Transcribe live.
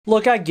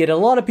Look, I get it. A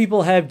lot of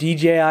people have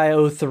DJI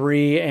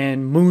O3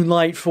 and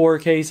Moonlight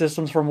 4K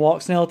systems from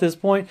Walksnail at this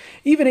point,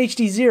 even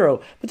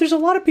HD0, but there's a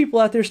lot of people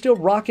out there still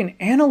rocking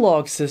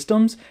analog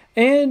systems,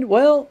 and,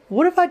 well,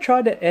 what if I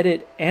tried to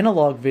edit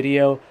analog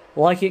video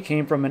like it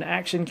came from an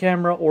action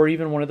camera or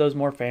even one of those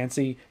more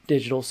fancy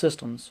digital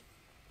systems?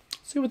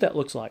 See what that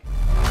looks like.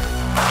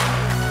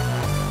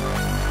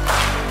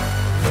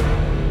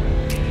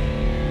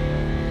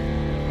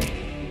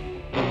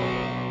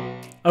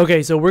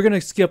 Okay, so we're going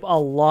to skip a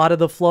lot of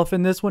the fluff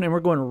in this one, and we're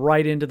going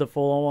right into the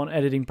full-on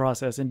editing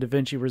process in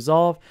DaVinci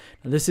Resolve.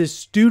 Now, this is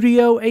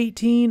Studio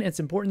 18. It's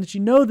important that you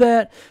know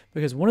that,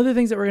 because one of the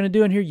things that we're going to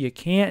do in here you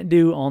can't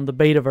do on the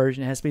beta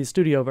version. It has to be the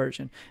studio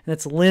version, and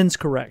that's lens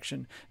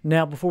correction.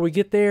 Now, before we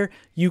get there,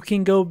 you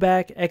can go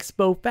back ex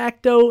post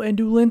facto and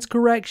do lens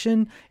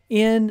correction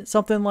in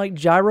something like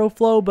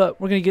GyroFlow,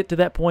 but we're going to get to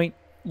that point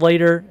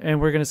later,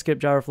 and we're going to skip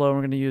GyroFlow, and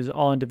we're going to use it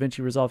all in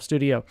DaVinci Resolve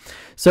Studio.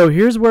 So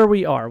here's where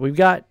we are. We've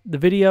got the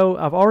video.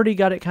 I've already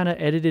got it kind of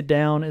edited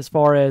down as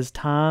far as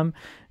time.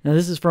 Now,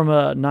 this is from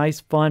a nice,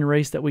 fun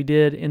race that we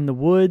did in the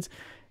woods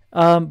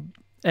at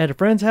a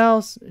friend's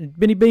house,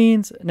 Benny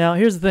Beans. Now,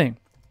 here's the thing.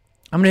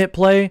 I'm going to hit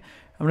play.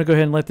 I'm going to go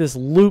ahead and let this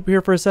loop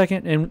here for a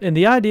second. And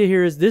the idea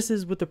here is this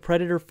is with the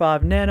Predator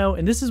 5 Nano,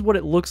 and this is what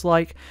it looks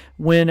like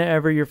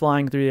whenever you're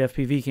flying through the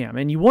FPV cam.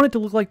 And you want it to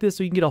look like this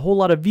so you can get a whole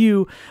lot of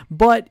view,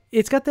 but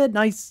it's got that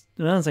nice,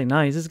 I don't say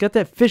nice, it's got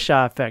that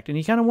fisheye effect, and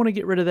you kind of want to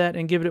get rid of that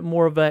and give it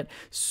more of that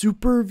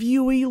super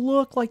viewy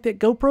look like that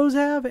GoPros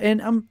have,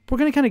 and we're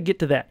going to kind of get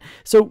to that.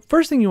 So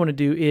first thing you want to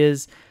do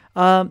is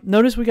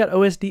notice we got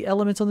OSD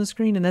elements on the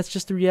screen, and that's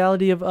just the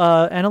reality of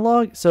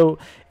analog. So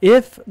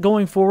if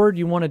going forward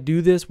you want to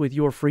do this with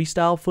your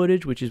freestyle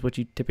footage, which is what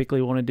you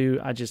typically want to do,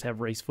 I just have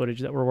race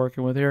footage that we're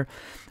working with here,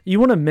 you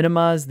want to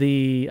minimize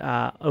the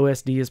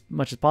OSD as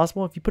much as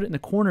possible. If you put it in the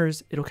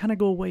corners, it'll kind of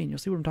go away, and you'll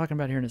see what I'm talking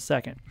about here in a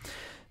second.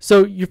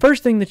 So your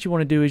first thing that you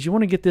want to do is you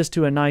want to get this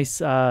to a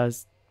nice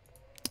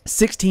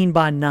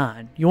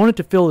 16:9. You want it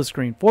to fill the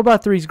screen.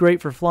 4:3 is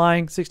great for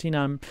flying.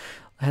 16:9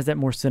 has that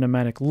more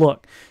cinematic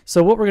look.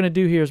 So what we're going to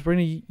do here is we're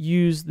going to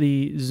use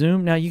the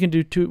zoom. Now you can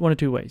do one of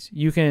two ways.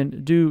 You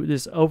can do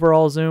this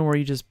overall zoom where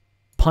you just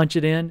punch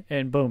it in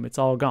and boom, it's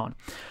all gone.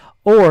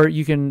 Or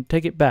you can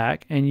take it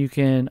back and you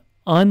can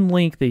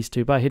unlink these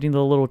two by hitting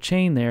the little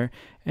chain there,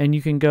 and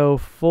you can go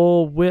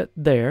full width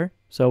there.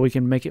 So we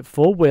can make it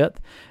full width.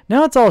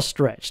 Now it's all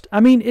stretched. I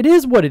mean, it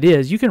is what it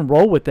is. You can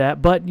roll with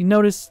that, but you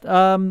notice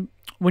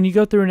when you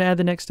go through and add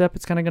the next step,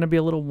 it's kind of going to be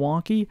a little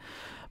wonky.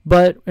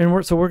 But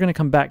so we're going to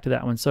come back to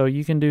that one. So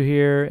you can do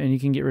here, and you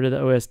can get rid of the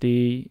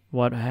OSD,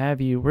 what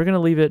have you. We're going to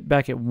leave it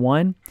back at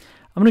 1.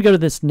 I'm going to go to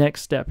this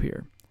next step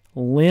here,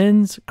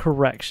 lens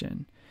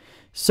correction.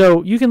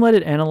 So you can let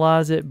it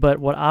analyze it, but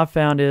what I've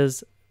found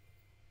is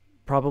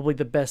probably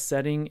the best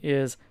setting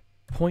is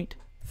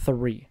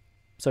 0.3.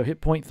 So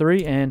hit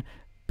 0.3 and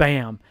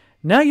bam.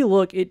 Now you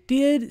look, it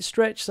did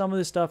stretch some of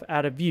this stuff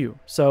out of view.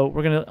 So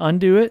we're going to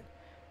undo it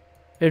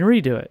and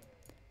redo it.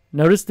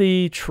 Notice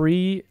the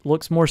tree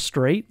looks more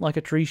straight, like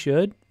a tree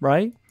should,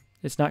 right?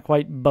 It's not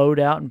quite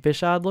bowed out and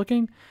fish-eyed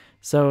looking.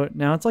 So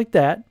now it's like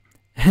that.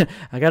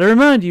 I got to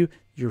remind you,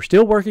 you're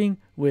still working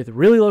with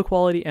really low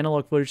quality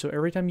analog footage. So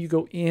every time you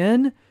go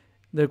in,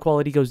 the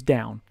quality goes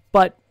down.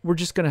 But we're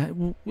just going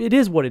to, it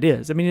is what it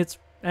is. I mean, it's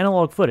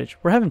analog footage.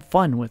 We're having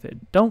fun with it.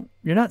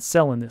 You're not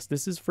selling this.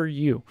 This is for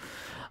you.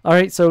 All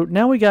right. So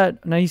now you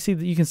can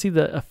see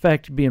the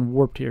effect being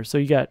warped here. So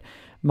you got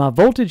my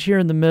voltage here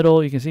in the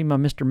middle. You can see my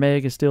Mr.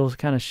 Meg is still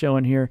kind of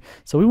showing here.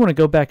 So we want to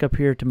go back up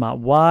here to my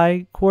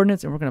Y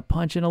coordinates, and we're going to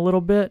punch in a little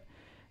bit.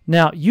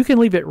 Now, you can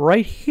leave it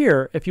right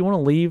here if you want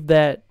to leave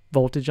that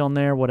voltage on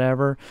there,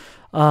 whatever.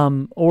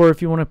 Or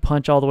if you want to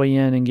punch all the way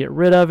in and get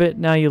rid of it.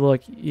 Now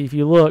if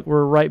you look,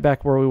 we're right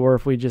back where we were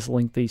if we just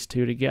linked these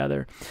two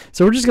together.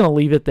 So we're just going to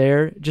leave it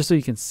there just so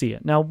you can see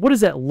it. Now, what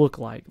does that look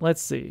like?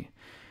 Let's see.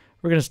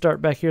 We're going to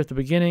start back here at the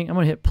beginning. I'm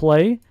going to hit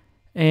play,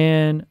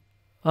 and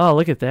oh,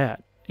 look at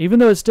that. Even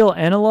though it's still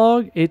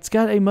analog, it's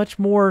got a much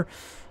more,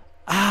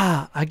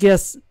 I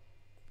guess,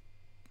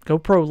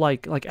 GoPro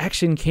like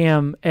action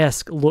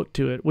cam-esque look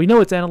to it. We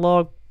know it's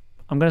analog.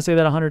 I'm going to say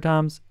that 100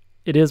 times.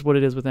 It is what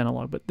it is with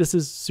analog, but this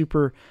is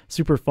super,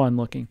 super fun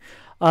looking.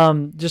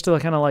 Just to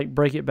kind of like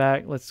break it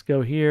back, let's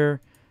go here,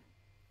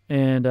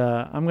 and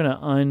I'm going to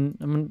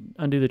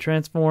undo the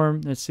transform.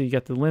 Let's see, you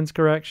got the lens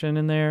correction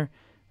in there.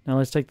 Now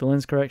let's take the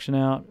lens correction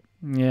out.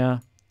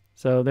 Yeah,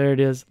 so there it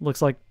is.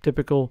 Looks like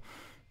typical.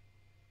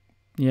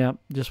 Yeah,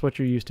 just what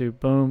you're used to.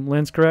 Boom,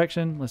 lens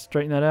correction. Let's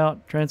straighten that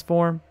out.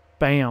 Transform.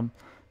 Bam.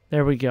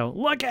 There we go.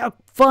 Look how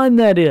fun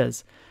that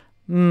is.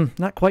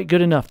 Not quite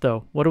good enough,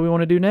 though. What do we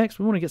want to do next?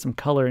 We want to get some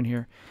color in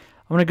here.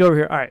 I'm going to go over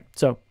here. All right,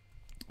 so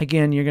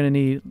again, you're going to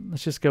need,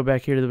 let's just go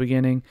back here to the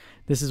beginning.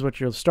 This is what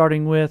you're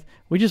starting with.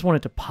 We just want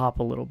it to pop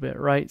a little bit,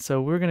 right?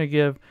 So we're going to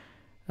give,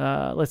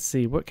 let's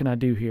see, what can I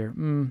do here?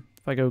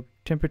 If I go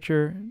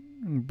temperature,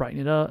 brighten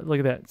it up. Look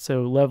at that.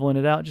 So leveling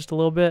it out just a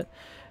little bit.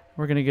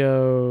 We're going to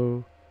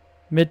go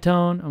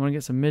mid-tone. I'm going to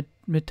get some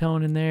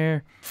mid-tone in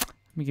there.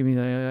 Let me give me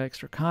the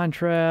extra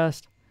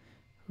contrast.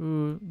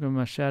 Ooh, go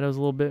my shadows a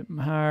little bit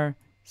higher.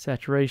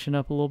 Saturation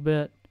up a little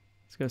bit.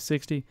 Let's go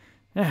 60.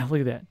 Ah,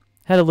 look at that.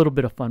 Had a little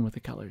bit of fun with the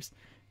colors.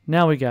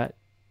 Now we got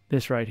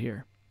this right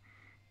here.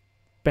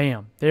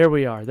 Bam. There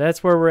we are.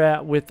 That's where we're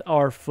at with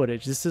our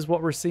footage. This is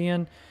what we're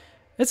seeing.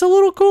 It's a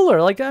little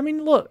cooler. Like, I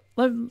mean, look,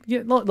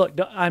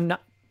 I'm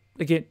not,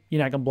 again, you're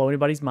not going to blow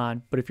anybody's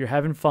mind, but if you're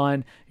having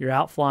fun, you're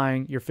out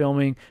flying, you're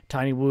filming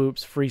tiny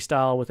whoops,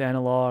 freestyle with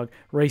analog,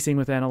 racing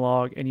with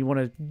analog, and you want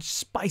to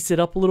spice it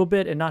up a little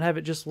bit and not have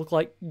it just look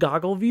like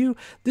goggle view,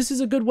 this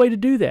is a good way to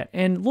do that.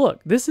 And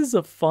look, this is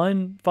a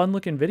fun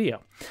looking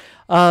video.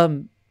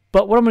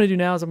 But what I'm going to do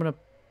now is I'm going to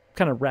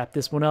kind of wrap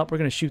this one up. We're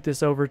going to shoot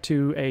this over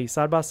to a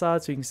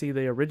side-by-side so you can see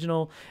the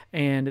original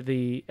and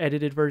the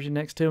edited version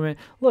next to it.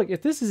 Look,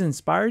 if this has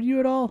inspired you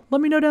at all,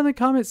 let me know down in the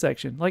comment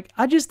section. Like,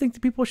 I just think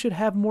that people should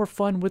have more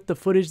fun with the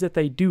footage that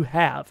they do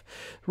have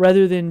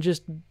rather than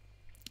just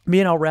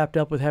being all wrapped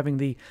up with having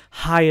the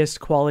highest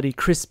quality,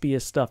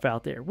 crispiest stuff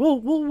out there.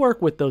 We'll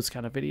work with those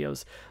kind of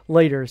videos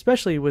later,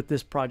 especially with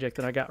this project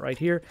that I got right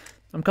here.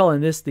 I'm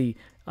calling this the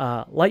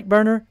light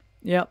burner.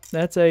 Yep,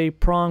 that's a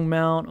prong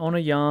mount on a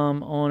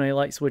YAM on a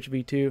Light Switch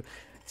V2.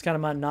 It's kind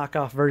of my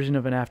knockoff version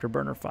of an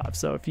Afterburner 5.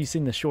 So if you've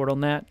seen the short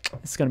on that,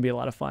 it's going to be a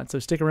lot of fun. So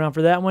stick around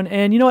for that one.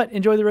 And you know what?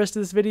 Enjoy the rest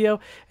of this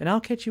video, and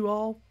I'll catch you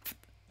all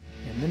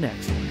in the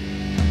next one.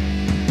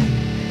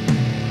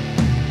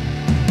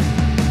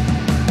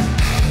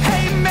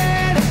 Hey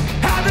man,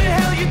 how the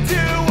hell you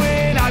doing?